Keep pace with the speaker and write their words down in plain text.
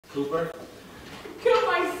Cooper? Kill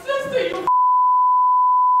my sister, you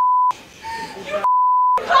you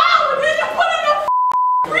coward! Did you put in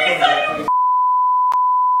the freezer?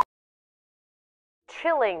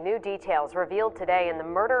 Chilling new details revealed today in the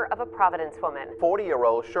murder of a Providence woman.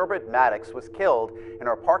 40-year-old Sherbert Maddox was killed in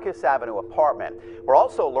her Parkes Avenue apartment. We're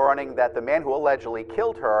also learning that the man who allegedly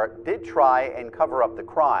killed her did try and cover up the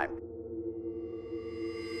crime.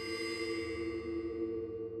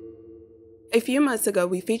 A few months ago,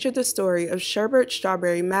 we featured the story of Sherbert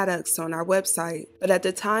Strawberry Maddox on our website, but at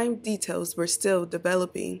the time, details were still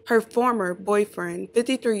developing. Her former boyfriend,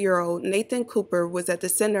 53-year-old Nathan Cooper, was at the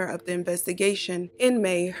center of the investigation. In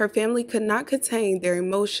May, her family could not contain their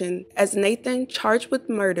emotion as Nathan, charged with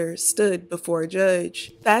murder, stood before a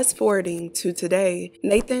judge. Fast forwarding to today,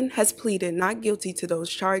 Nathan has pleaded not guilty to those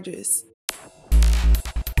charges.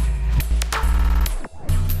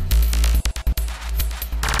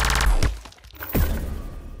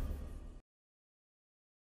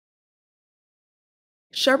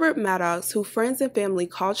 Sherbert Maddox, who friends and family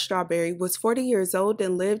called Strawberry, was 40 years old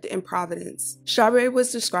and lived in Providence. Strawberry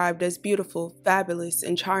was described as beautiful, fabulous,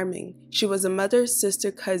 and charming. She was a mother,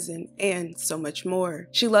 sister, cousin, and so much more.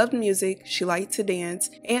 She loved music, she liked to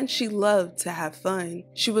dance, and she loved to have fun.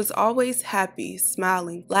 She was always happy,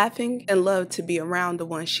 smiling, laughing, and loved to be around the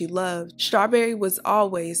ones she loved. Strawberry was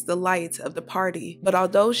always the light of the party, but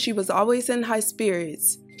although she was always in high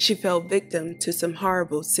spirits, she fell victim to some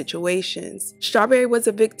horrible situations. Strawberry was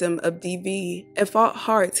a victim of DV and fought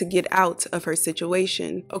hard to get out of her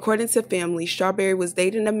situation. According to family, Strawberry was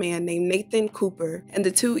dating a man named Nathan Cooper, and the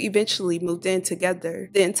two eventually moved in together.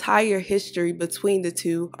 The entire history between the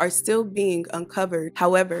two are still being uncovered.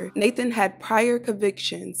 However, Nathan had prior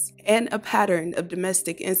convictions and a pattern of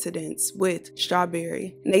domestic incidents with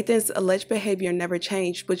Strawberry. Nathan's alleged behavior never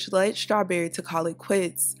changed, which led Strawberry to call it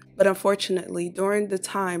quits. But unfortunately, during the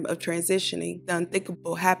time of transitioning, the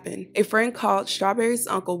unthinkable happened. A friend called Strawberry's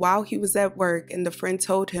uncle while he was at work, and the friend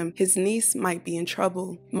told him his niece might be in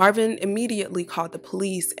trouble. Marvin immediately called the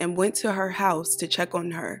police and went to her house to check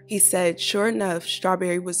on her. He said, sure enough,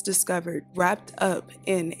 Strawberry was discovered wrapped up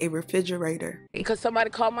in a refrigerator. Because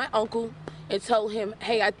somebody called my uncle and told him,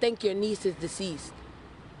 hey, I think your niece is deceased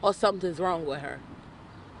or something's wrong with her.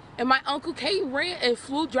 And my uncle came, ran, and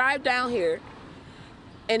flew drive down here.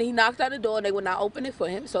 And he knocked on the door and they would not open it for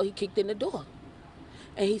him, so he kicked in the door.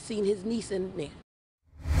 And he seen his niece in there.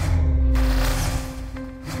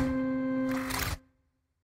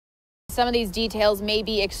 Some of these details may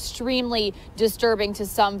be extremely disturbing to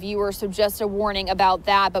some viewers, so just a warning about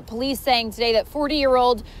that. But police saying today that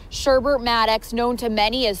 40-year-old Sherbert Maddox, known to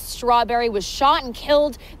many as Strawberry, was shot and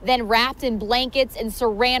killed, then wrapped in blankets and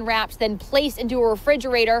saran wrapped, then placed into a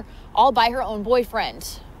refrigerator, all by her own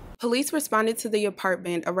boyfriend. Police responded to the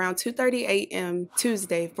apartment around 2:30 a.m.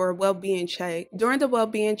 Tuesday for a well-being check. During the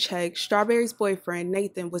well-being check, Strawberry's boyfriend,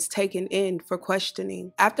 Nathan, was taken in for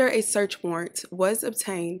questioning. After a search warrant was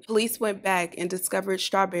obtained, police went back and discovered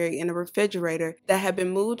Strawberry in a refrigerator that had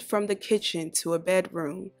been moved from the kitchen to a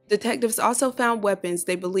bedroom. Detectives also found weapons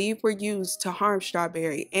they believe were used to harm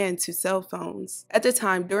Strawberry and two cell phones. At the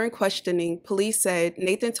time, during questioning, police said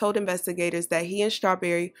Nathan told investigators that he and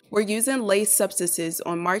Strawberry were using laced substances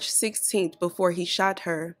on March 16th before he shot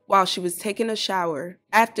her while she was taking a shower.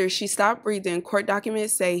 After she stopped breathing, court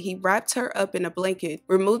documents say he wrapped her up in a blanket,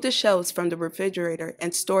 removed the shelves from the refrigerator,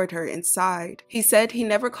 and stored her inside. He said he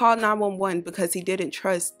never called 911 because he didn't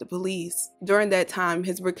trust the police. During that time,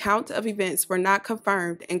 his recount of events were not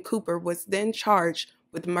confirmed, and Cooper was then charged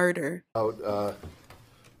with murder. About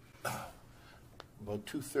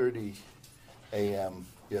 2:30 a.m.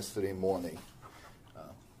 yesterday morning,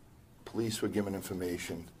 police were given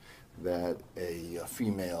information that a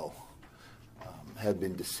female had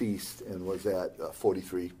been deceased and was at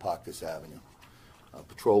 43 Parkes Avenue.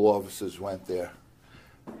 Patrol officers went there.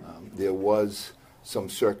 There was some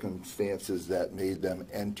circumstances that made them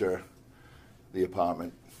enter the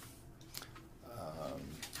apartment.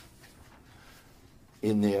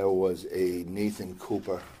 In there was a Nathan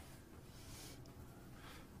Cooper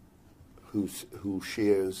who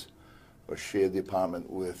shared the apartment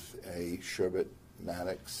with a Sherbert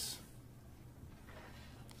Maddox.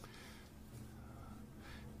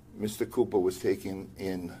 Mr. Cooper was taken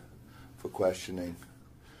in for questioning.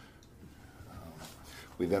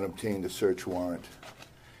 We then obtained a search warrant,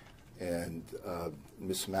 and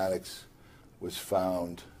Ms. Maddox was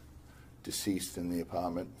found deceased in the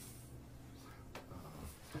apartment.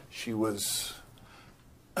 She was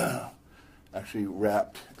actually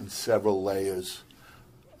wrapped in several layers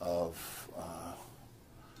of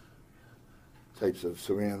types of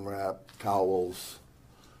saran wrap, towels,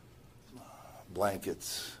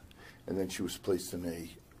 blankets. and then she was placed in a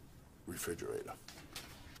refrigerator.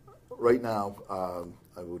 Right now,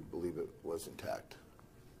 I would believe it was intact.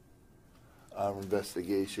 Our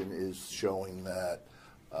investigation is showing that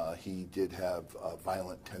he did have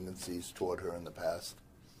violent tendencies toward her in the past.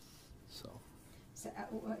 So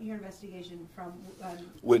your investigation from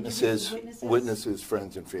witnesses,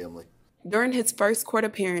 friends, and family. During his first court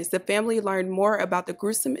appearance, the family learned more about the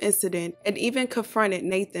gruesome incident and even confronted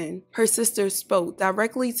Nathan. Her sister spoke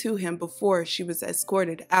directly to him before she was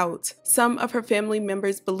escorted out. Some of her family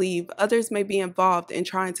members believe others may be involved in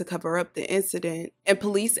trying to cover up the incident, and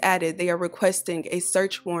police added they are requesting a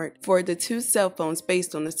search warrant for the 2 cell phones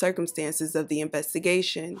based on the circumstances of the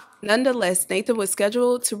investigation. Nonetheless, Nathan was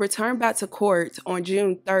scheduled to return back to court on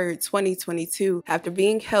June 3, 2022, after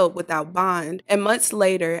being held without bond, and months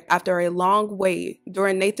later, after a long wait,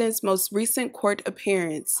 during Nathan's most recent court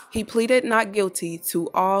appearance, he pleaded not guilty to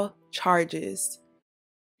all charges.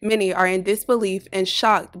 Many are in disbelief and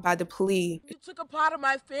shocked by the plea. You took a part of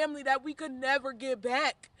my family that we could never get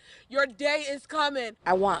back. Your day is coming.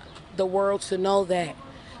 I want the world to know that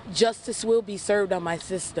justice will be served on my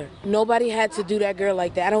sister. Nobody had to do that girl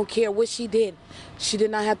like that. I don't care what she did. She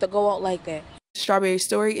did not have to go out like that. Strawberry's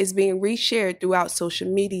story is being reshared throughout social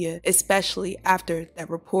media, especially after that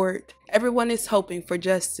report. Everyone is hoping for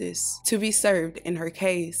justice to be served in her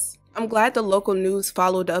case. I'm glad the local news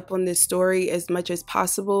followed up on this story as much as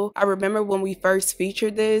possible. I remember when we first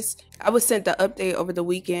featured this, I was sent the update over the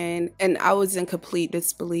weekend and I was in complete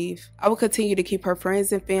disbelief. I will continue to keep her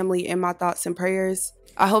friends and family in my thoughts and prayers.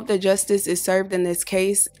 I hope that justice is served in this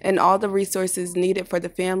case and all the resources needed for the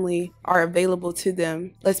family are available to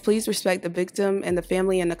them. Let's please respect the victim and the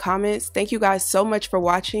family in the comments. Thank you guys so much for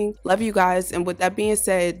watching. Love you guys. And with that being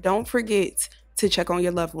said, don't forget to check on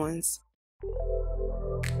your loved ones.